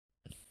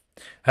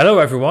Hello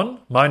everyone,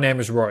 my name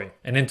is Roy,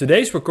 and in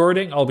today's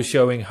recording I'll be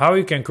showing how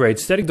you can create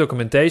static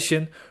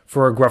documentation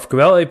for a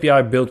GraphQL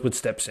API built with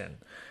StepZen.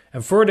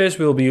 And for this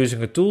we'll be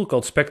using a tool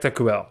called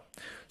StepZen.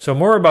 So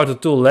more about the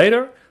tool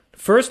later.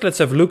 First let's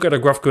have a look at a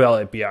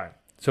GraphQL API.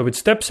 So with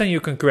StepZen you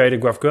can create a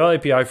GraphQL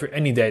API for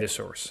any data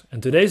source.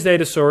 And today's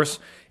data source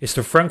is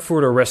the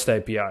Frankfurter REST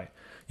API.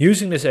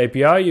 Using this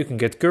API you can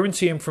get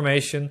currency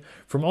information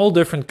from all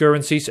different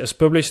currencies as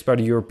published by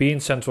the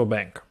European Central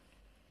Bank.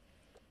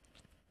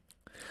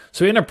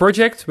 So in our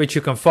project, which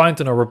you can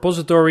find in our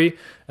repository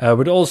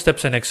with all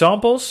StepZen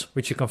examples,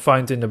 which you can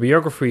find in the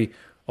biography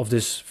of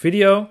this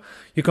video,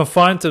 you can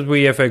find that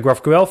we have a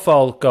GraphQL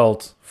file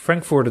called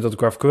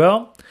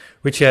frankfurter.graphql,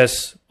 which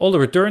has all the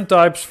return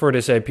types for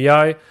this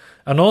API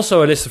and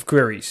also a list of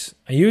queries.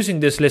 And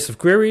using this list of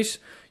queries,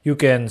 you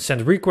can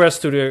send requests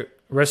to the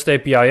REST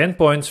API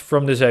endpoints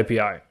from this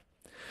API.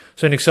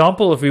 So an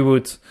example, if we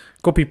would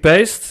copy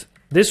paste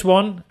this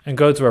one and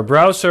go to our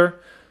browser,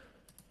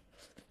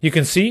 you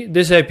can see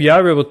this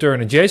API will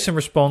return a JSON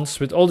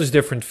response with all these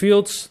different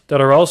fields that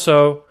are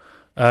also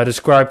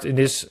described in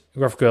this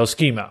GraphQL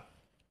schema.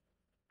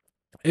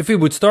 If we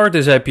would start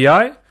this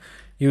API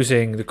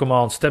using the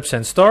command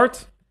StepZen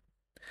start,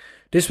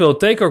 this will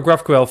take our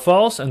GraphQL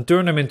files and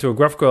turn them into a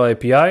GraphQL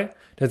API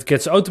that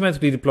gets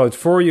automatically deployed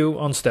for you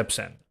on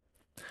StepZen.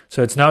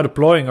 So it's now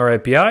deploying our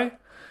API,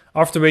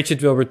 after which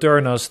it will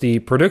return us the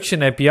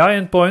production API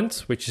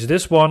endpoint, which is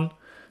this one,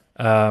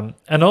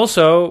 and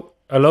also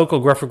a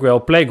local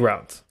GraphQL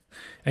playground.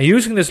 And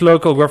using this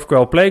local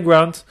GraphQL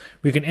playground,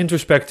 we can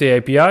introspect the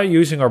API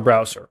using our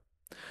browser.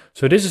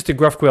 So this is the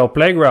GraphQL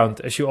playground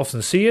as you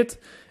often see it,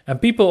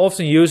 and people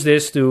often use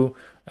this to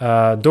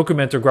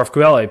document their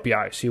GraphQL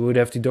API. So you would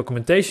have the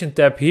documentation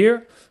tab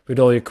here with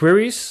all your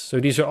queries. So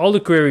these are all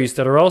the queries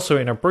that are also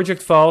in our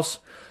project files,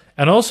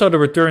 and also the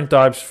return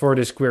types for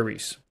these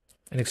queries.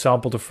 An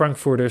example, the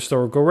Frankfurter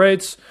historical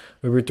rates,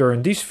 we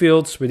return these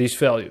fields with these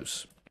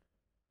values.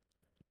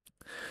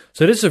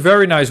 So this is a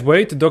very nice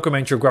way to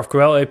document your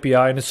GraphQL API,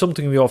 and it's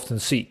something we often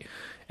see.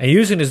 And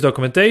using this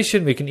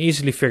documentation, we can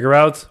easily figure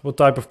out what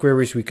type of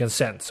queries we can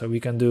send. So we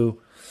can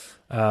do,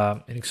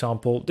 an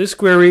example, this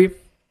query.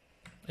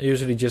 I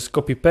usually just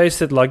copy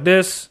paste it like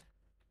this.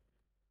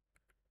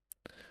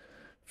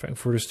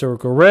 Frankfurt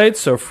historical rate.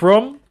 So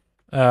from,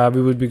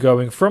 we would be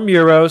going from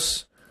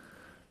euros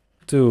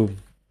to,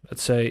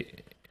 let's say,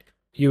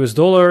 US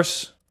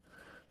dollars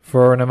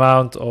for an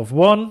amount of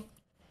 1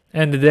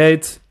 and the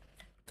date.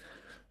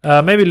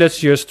 Maybe let's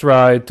just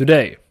try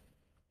today.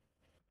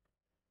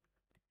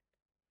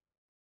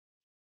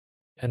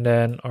 And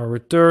then our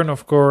return,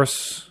 of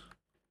course,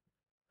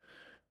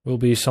 will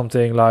be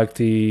something like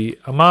the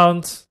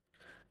amount,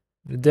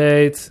 the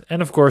date,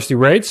 and of course the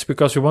rates,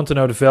 because we want to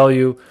know the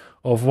value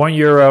of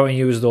 €1 in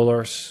US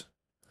dollars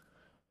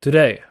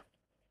today.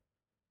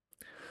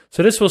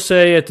 So this will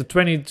say at the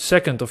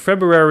 22nd of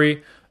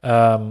February,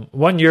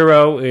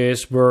 €1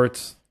 is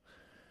worth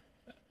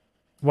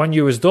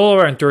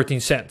 $1 and 13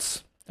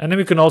 cents. And then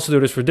we can also do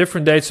this for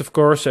different dates, of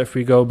course. If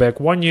we go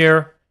back 1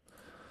 year,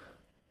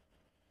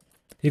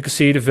 you can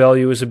see the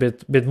value is a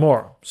bit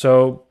more.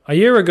 So a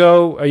year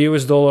ago, a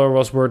US dollar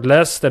was worth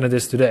less than it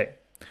is today,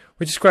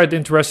 which is quite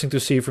interesting to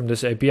see from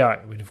this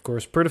API. We can, of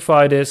course,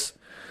 prettify this,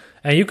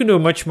 and you can do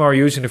much more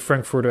using the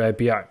Frankfurter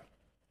API.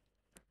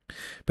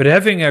 But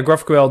having a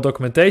GraphQL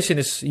documentation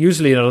is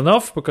usually not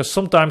enough, because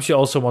sometimes you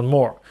also want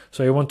more.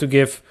 So you want to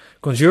give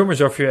consumers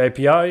of your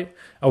API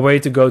a way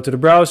to go to the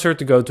browser,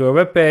 to go to a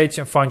web page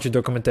and find your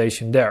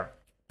documentation there.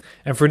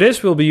 And for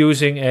this we'll be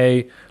using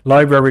a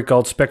library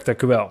called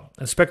StepZen.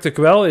 And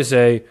StepZen is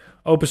a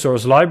open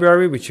source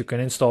library which you can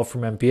install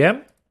from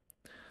npm,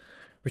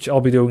 which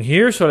I'll be doing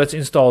here. So let's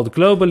install it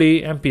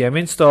globally, npm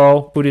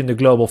install, put in the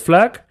global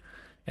flag,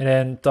 and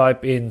then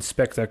type in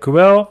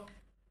StepZen.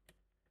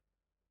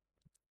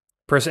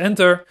 Press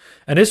enter,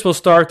 and this will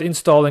start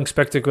installing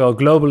StepZen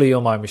globally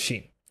on my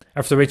machine,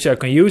 after which I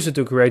can use it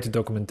to create the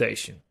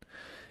documentation.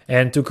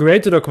 And to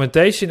create the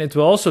documentation, it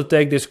will also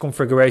take this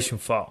configuration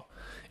file.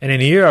 And in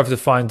here I've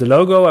defined the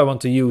logo I want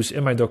to use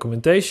in my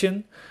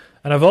documentation,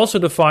 and I've also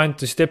defined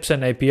the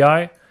StepZen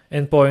API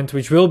endpoint,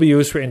 which will be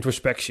used for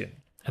introspection.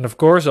 And of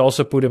course I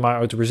also put in my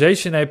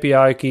authorization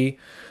API key,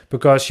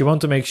 because you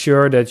want to make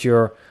sure that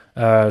your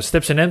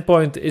StepZen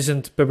endpoint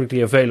isn't publicly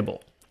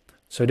available.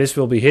 So this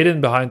will be hidden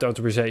behind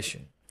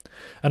authorization.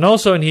 And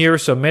also in here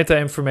some meta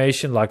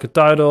information like a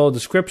title,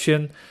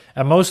 description,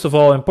 and most of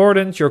all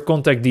important, your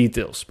contact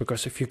details.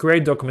 Because if you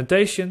create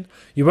documentation,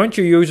 you want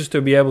your users to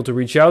be able to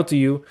reach out to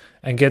you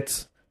and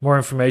get more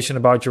information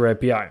about your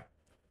API.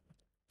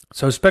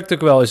 So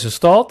StepZen is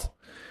installed,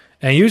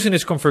 and using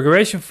this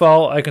configuration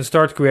file, I can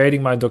start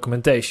creating my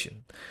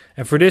documentation.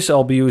 And for this,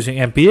 I'll be using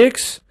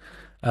npx,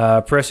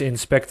 press in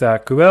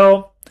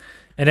StepZen,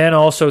 and then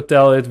also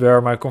tell it where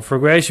my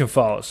configuration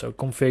file is, so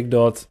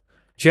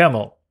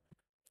config.yaml.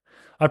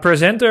 I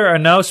press enter,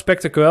 and now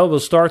StepZen will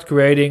start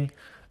creating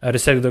the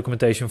static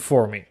documentation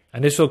for me.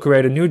 And this will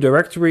create a new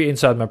directory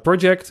inside my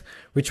project,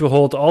 which will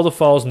hold all the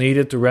files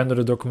needed to render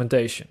the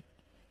documentation.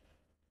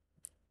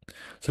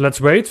 So let's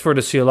wait for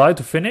the CLI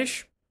to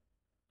finish.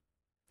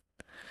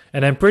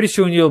 And then pretty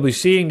soon you'll be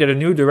seeing that a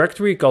new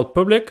directory called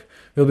public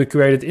will be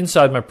created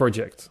inside my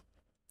project.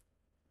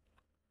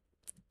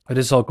 It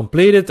is all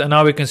completed, and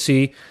now we can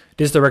see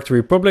this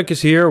directory public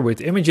is here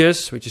with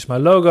images, which is my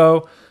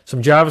logo,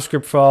 some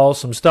JavaScript files,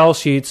 some style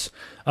sheets,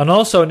 and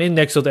also an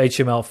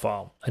index.html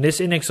file. And this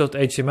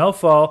index.html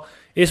file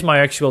is my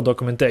actual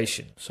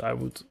documentation. So I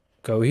would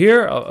go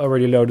here, I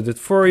already loaded it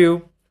for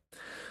you.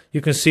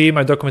 You can see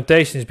my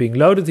documentation is being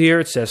loaded here.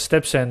 It says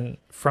StepZen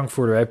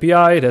Frankfurter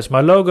API, it has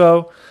my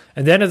logo,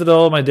 and then it has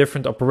all my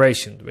different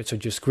operations, which are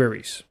just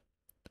queries.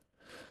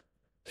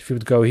 If you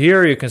would go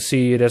here, you can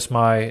see it has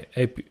my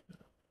API.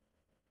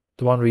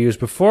 The one we used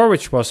before,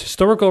 which was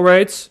historical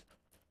rates.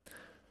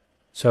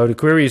 So the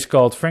query is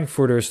called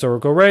Frankfurter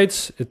historical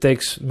rates. It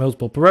takes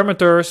multiple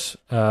parameters,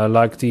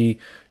 like the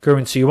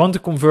currency you want to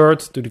convert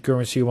to the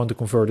currency you want to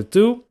convert it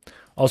to.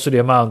 Also the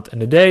amount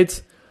and the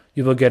date.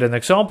 You will get an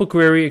example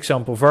query,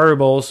 example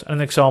variables, and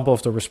an example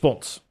of the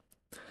response.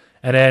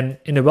 And then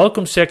in the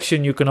welcome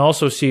section, you can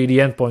also see the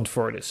endpoint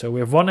for this. So we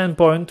have one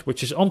endpoint,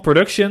 which is on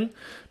production,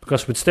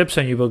 because with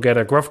StepZen you will get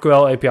a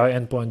GraphQL API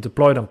endpoint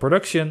deployed on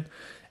production.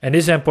 And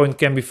this endpoint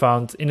can be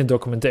found in the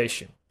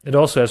documentation. It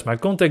also has my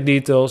contact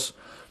details.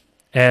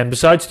 And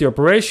besides the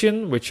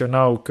operation, which are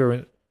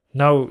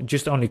now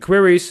just only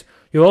queries,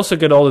 you also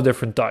get all the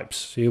different types.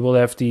 So you will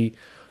have the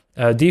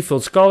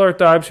default scalar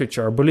types, which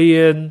are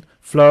Boolean,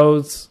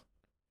 float,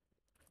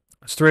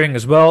 string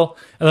as well.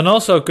 And then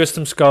also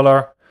custom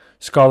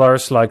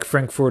scalars like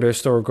Frankfurter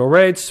historical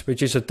rates,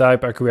 which is a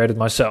type I created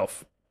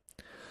myself.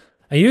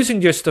 And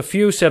using just a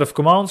few set of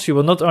commands, you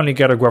will not only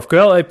get a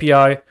GraphQL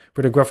API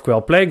with a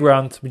GraphQL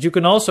playground, but you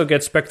can also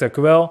get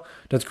SpectaQL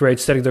that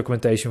creates static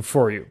documentation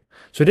for you.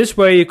 So this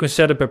way you can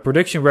set up a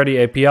production-ready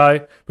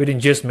API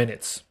within just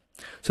minutes.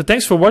 So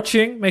thanks for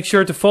watching. Make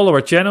sure to follow our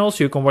channel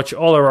so you can watch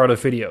all our other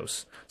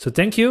videos. So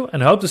thank you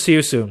and hope to see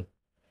you soon.